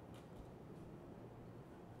Marshall,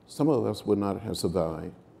 some of us would not have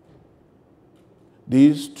survived.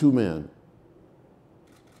 These two men,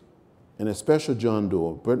 and especially John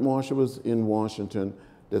Doerr. Burke Marshall was in Washington,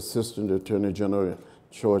 the Assistant Attorney General in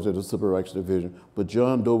charge of the Civil Rights Division, but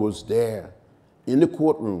John Doerr was there in the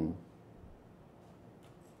courtroom,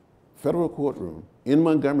 federal courtroom, in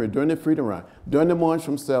Montgomery during the Freedom Ride, during the march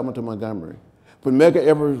from Selma to Montgomery. When Medgar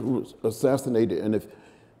Evers was assassinated and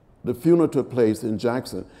the funeral took place in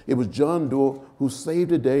Jackson, it was John Doerr who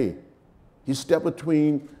saved the day. He stepped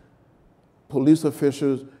between police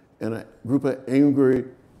officials and a group of angry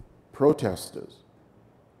protesters.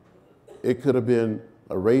 It could have been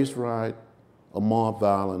a race riot, a mob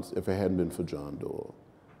violence, if it hadn't been for John Doerr.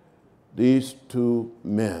 These two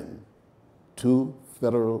men, two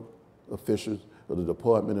federal officials of the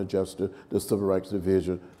Department of Justice, the Civil Rights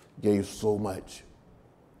Division, gave so much.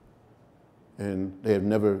 And they have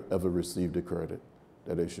never, ever received the credit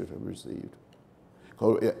that they should have received.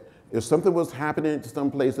 If something was happening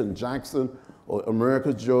someplace in Jackson or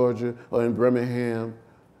Americus, Georgia, or in Birmingham,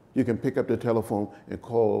 you can pick up the telephone and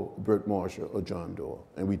call Burke Marshall or John Doerr.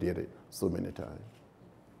 And we did it so many times.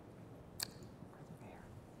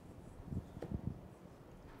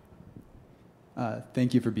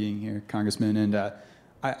 Thank you for being here, Congressman. And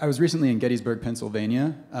I was recently in Gettysburg,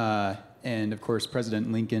 Pennsylvania, and of course,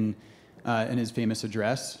 President Lincoln, in his famous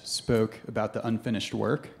address, spoke about the unfinished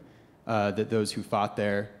work that those who fought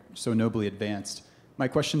there so nobly advanced. My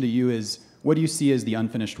question to you is, what do you see as the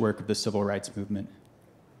unfinished work of the civil rights movement?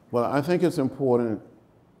 Well, I think it's important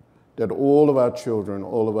that all of our children,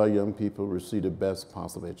 all of our young people receive the best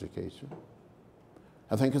possible education.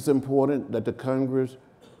 I think it's important that the Congress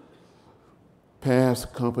pass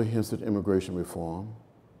comprehensive immigration reform.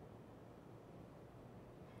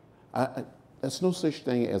 There's no such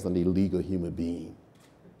thing as an illegal human being.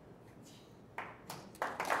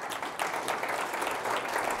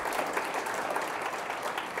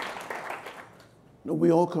 No,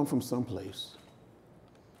 we all come from someplace.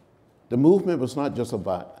 The movement was not just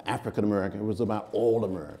about African American, it was about all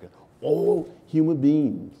Americans, all human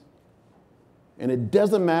beings. And it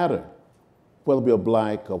doesn't matter whether we're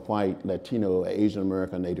black or white, Latino, or Asian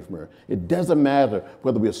American, Native American. It doesn't matter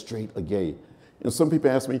whether we're straight or gay. And some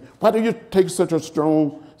people ask me, why do you take such a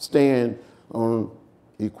strong stand on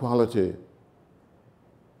equality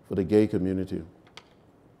for the gay community?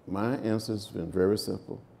 My answer has been very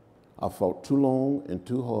simple. I fought too long and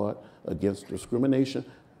too hard against discrimination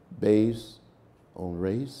based on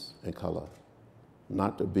race and color,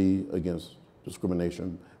 not to be against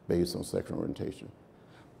discrimination based on sexual orientation.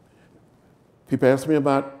 People ask me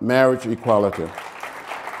about marriage equality.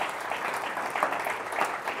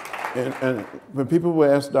 And when people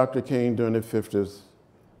were asked Dr. King during the 50s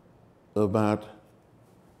about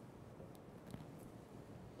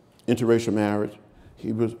interracial marriage,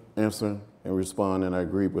 he would answer and respond, and I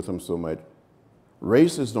agreed with him so much.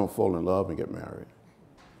 Races don't fall in love and get married.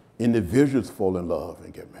 Individuals fall in love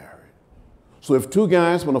and get married. So if two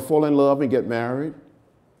guys want to fall in love and get married,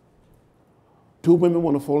 two women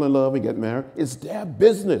want to fall in love and get married, it's their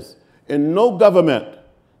business. And no government,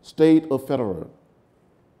 state or federal,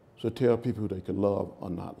 should tell people they can love or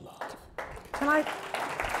not love. Can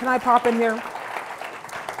I pop in here?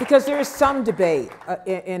 Because there is some debate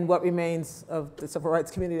in what remains of the civil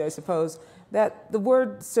rights community, I suppose, that the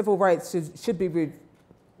word civil rights should be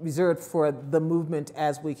reserved for the movement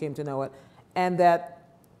as we came to know it, and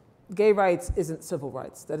that gay rights isn't civil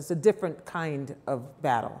rights, that it's a different kind of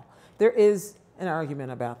battle. There is an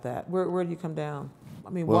argument about that. Where do you come down? I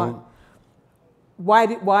mean, well,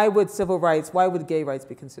 why would civil rights, why would gay rights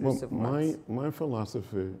be considered civil rights? My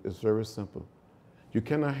philosophy is very simple. You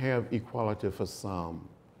cannot have equality for some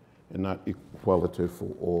and not equality for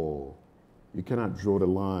all. You cannot draw the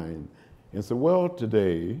line and say, well,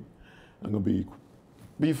 today I'm going to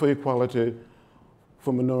be for equality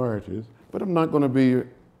for minorities, but I'm not going to be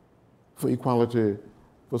for equality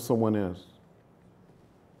for someone else.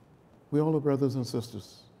 We all are brothers and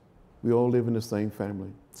sisters. We all live in the same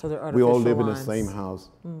family. So they're artificial We all live lines. in the same house.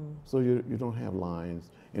 So you don't have lines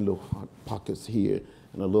in little hot pockets here,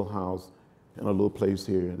 and a little house, and a little place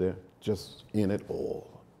here. They're just in it all.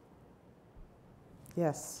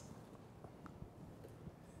 Yes.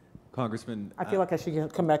 Congressman, I feel like I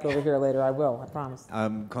should come back over here later. I will, I promise.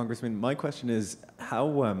 Congressman, my question is,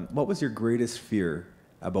 what was your greatest fear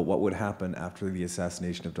about what would happen after the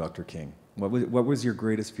assassination of Dr. King? What was your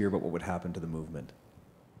greatest fear about what would happen to the movement?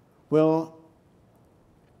 Well,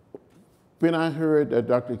 when I heard that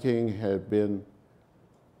Dr. King had been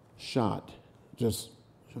shot,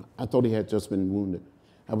 I thought he had just been wounded.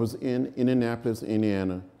 I was in Indianapolis,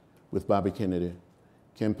 Indiana, with Bobby Kennedy,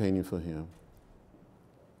 campaigning for him,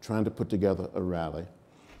 trying to put together a rally.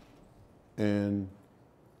 And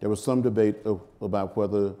there was some debate about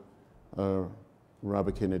whether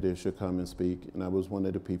Robert Kennedy should come and speak, and I was one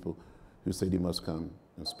of the people who said he must come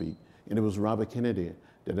and speak. And it was Robert Kennedy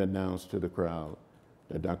that announced to the crowd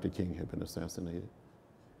that Dr. King had been assassinated.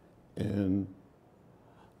 And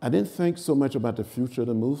I didn't think so much about the future of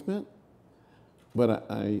the movement, but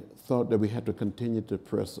I thought that we had to continue to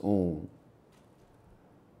press on.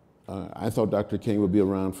 I thought Dr. King would be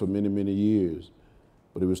around for many, many years,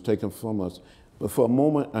 but it was taken from us. But for a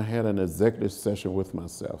moment, I had an executive session with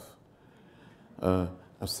myself. I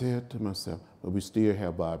said to myself, well, we still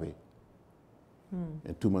have Bobby.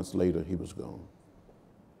 And 2 months later, he was gone.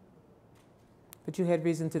 But you had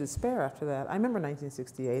reason to despair after that. I remember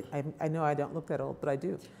 1968. I know I don't look that old, but I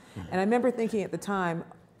do. And I remember thinking at the time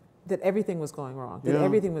that everything was going wrong, that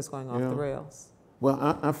everything was going off the rails.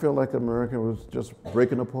 Well, I felt like America was just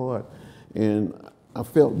breaking apart. And I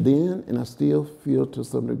felt then, and I still feel to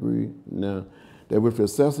some degree now, that with the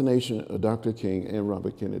assassination of Dr. King and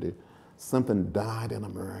Robert Kennedy, something died in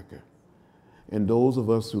America. And those of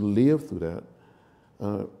us who lived through that,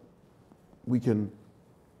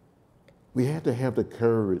 we had to have the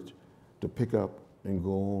courage to pick up and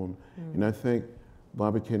go on. And I think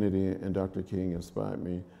Bobby Kennedy and Dr. King inspired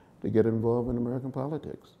me to get involved in American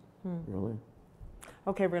politics, really.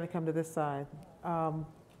 Okay, we're going to come to this side.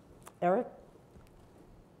 Eric?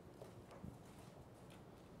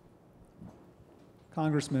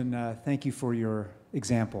 Congressman, thank you for your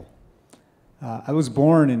example. I was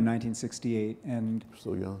born in 1968, and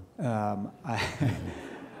So young.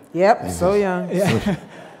 Yep, so young. Yeah.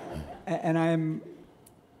 And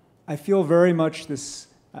I feel very much this,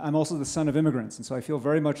 I'm also the son of immigrants, and so I feel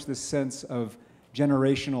very much this sense of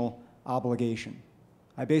generational obligation.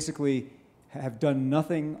 I basically have done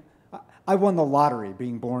nothing. I won the lottery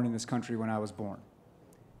being born in this country when I was born.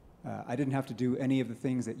 I didn't have to do any of the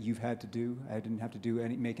things that you've had to do. I didn't have to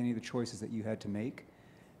make any of the choices that you had to make.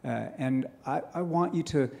 And I would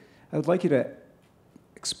like you to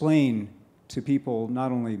explain to people,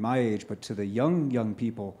 not only my age, but to the young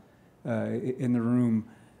people in the room,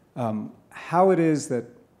 how it is that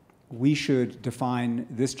we should define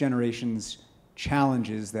this generation's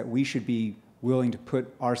challenges that we should be willing to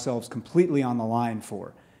put ourselves completely on the line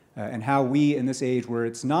for, and how we, in this age where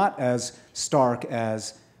it's not as stark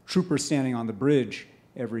as troopers standing on the bridge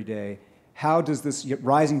every day, how does this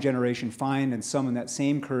rising generation find and summon that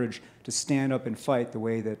same courage to stand up and fight the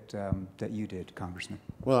way that you did, Congressman?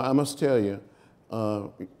 Well, I must tell you,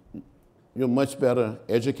 you're much better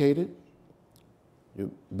educated,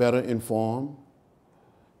 you're better informed,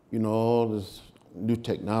 you know, all this new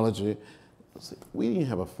technology. We didn't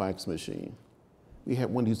have a fax machine. We had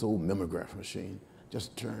one of these old mimeograph machines,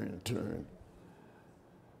 just turn and turn.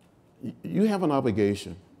 You have an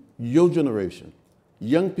obligation, your generation,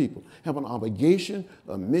 young people have an obligation,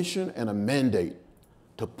 a mission, and a mandate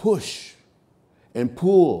to push and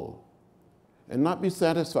pull and not be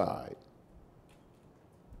satisfied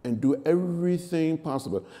and do everything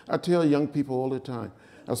possible. I tell young people all the time,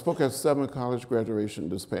 I spoke at 7 college graduation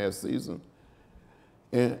this past season,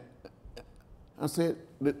 and I said,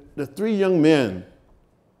 the 3 young men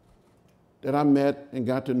that I met and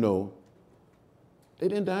got to know, they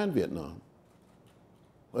didn't die in Vietnam,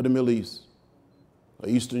 or the Middle East, or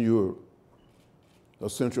Eastern Europe, or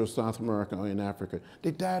Central South America, or in Africa. They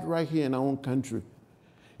died right here in our own country.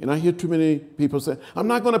 And I hear too many people say, I'm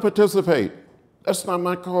not going to participate. That's not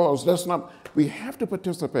my cause. We have to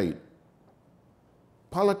participate.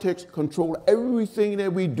 Politics control everything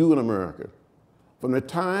that we do in America, from the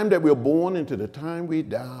time that we're born into the time we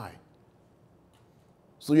die.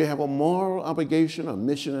 So you have a moral obligation, a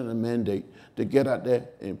mission, and a mandate to get out there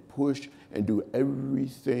and push and do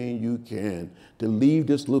everything you can to leave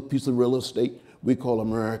this little piece of real estate we call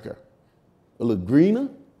America a little greener,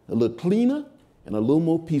 a little cleaner, and a little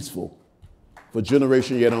more peaceful for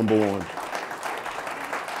generation yet unborn.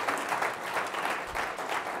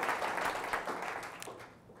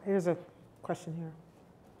 Here's a question here.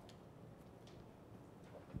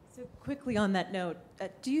 So quickly on that note,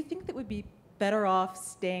 do you think that would be better off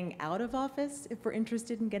staying out of office if we're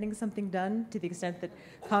interested in getting something done, to the extent that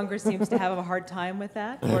Congress seems to have a hard time with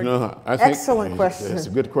that? Or No, I think, excellent question. It's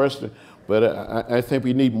a good question. But I think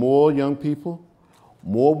we need more young people,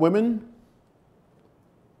 more women,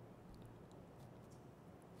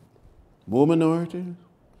 more minorities.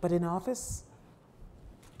 But in office?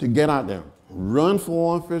 To get out there, run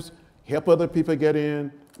for office, help other people get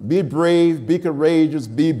in, be brave, be courageous,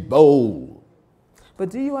 be bold.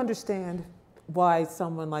 But do you understand why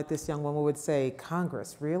someone like this young woman would say,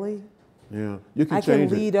 Congress, really? Yeah, you can I change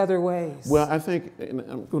can lead other ways. Well, I think, and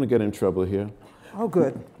I'm going to get in trouble here. Oh,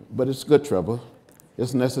 good. But it's good trouble.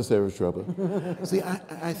 It's necessary trouble. See,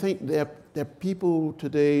 I think that people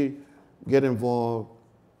today get involved,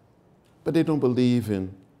 but they don't believe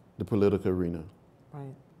in the political arena.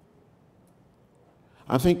 Right.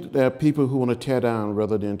 I think there are people who want to tear down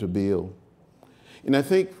rather than to build. And I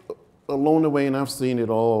think along the way, and I've seen it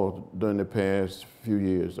all during the past few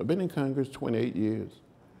years. I've been in Congress 28 years.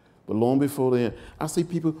 But long before then, I see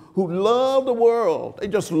people who love the world. They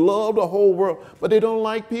just love the whole world, but they don't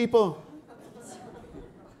like people.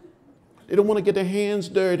 They don't want to get their hands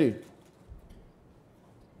dirty.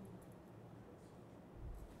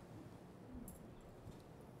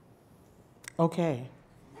 Okay.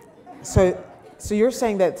 So you're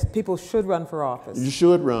saying that people should run for office? You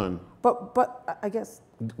should run. But I guess...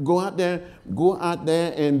 Go out there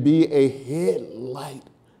and be a headlight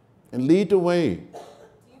and lead the way. do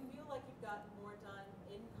you feel like you've gotten more done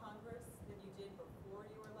in Congress than you did before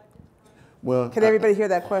you were elected to Congress? Well, Can everybody hear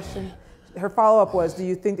that question? Her follow-up was, do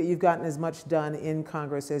you think that you've gotten as much done in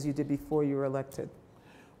Congress as you did before you were elected?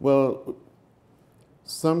 Well,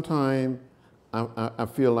 sometimes I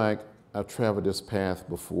feel like I've traveled this path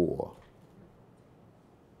before.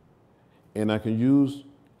 And I can use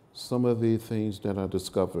some of the things that I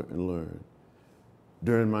discovered and learned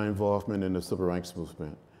during my involvement in the Civil Rights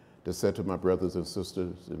Movement that said to my brothers and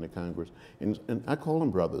sisters in the Congress, and I call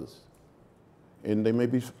them brothers, and they may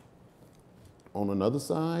be on another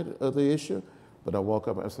side of the issue, but I walk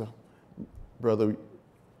up and I say, brother,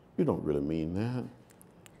 you don't really mean that.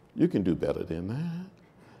 You can do better than that.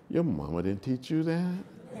 Your mama didn't teach you that.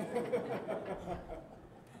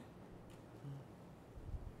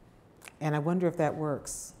 And I wonder if that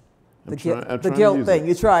works. The I'm trying guilt to use thing. it.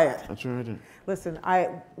 You try it. I tried it. Listen,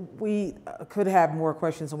 we could have more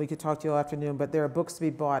questions and we could talk to you all afternoon, but there are books to be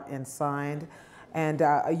bought and signed. And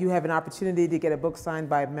you have an opportunity to get a book signed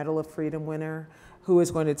by a Medal of Freedom winner who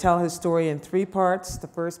is going to tell his story in 3 parts. The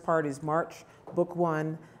first part is March, Book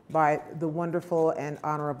 1, by the wonderful and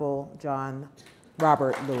honorable John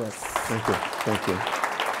Robert Lewis. Thank you. Thank you.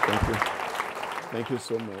 Thank you. Thank you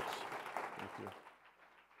so much.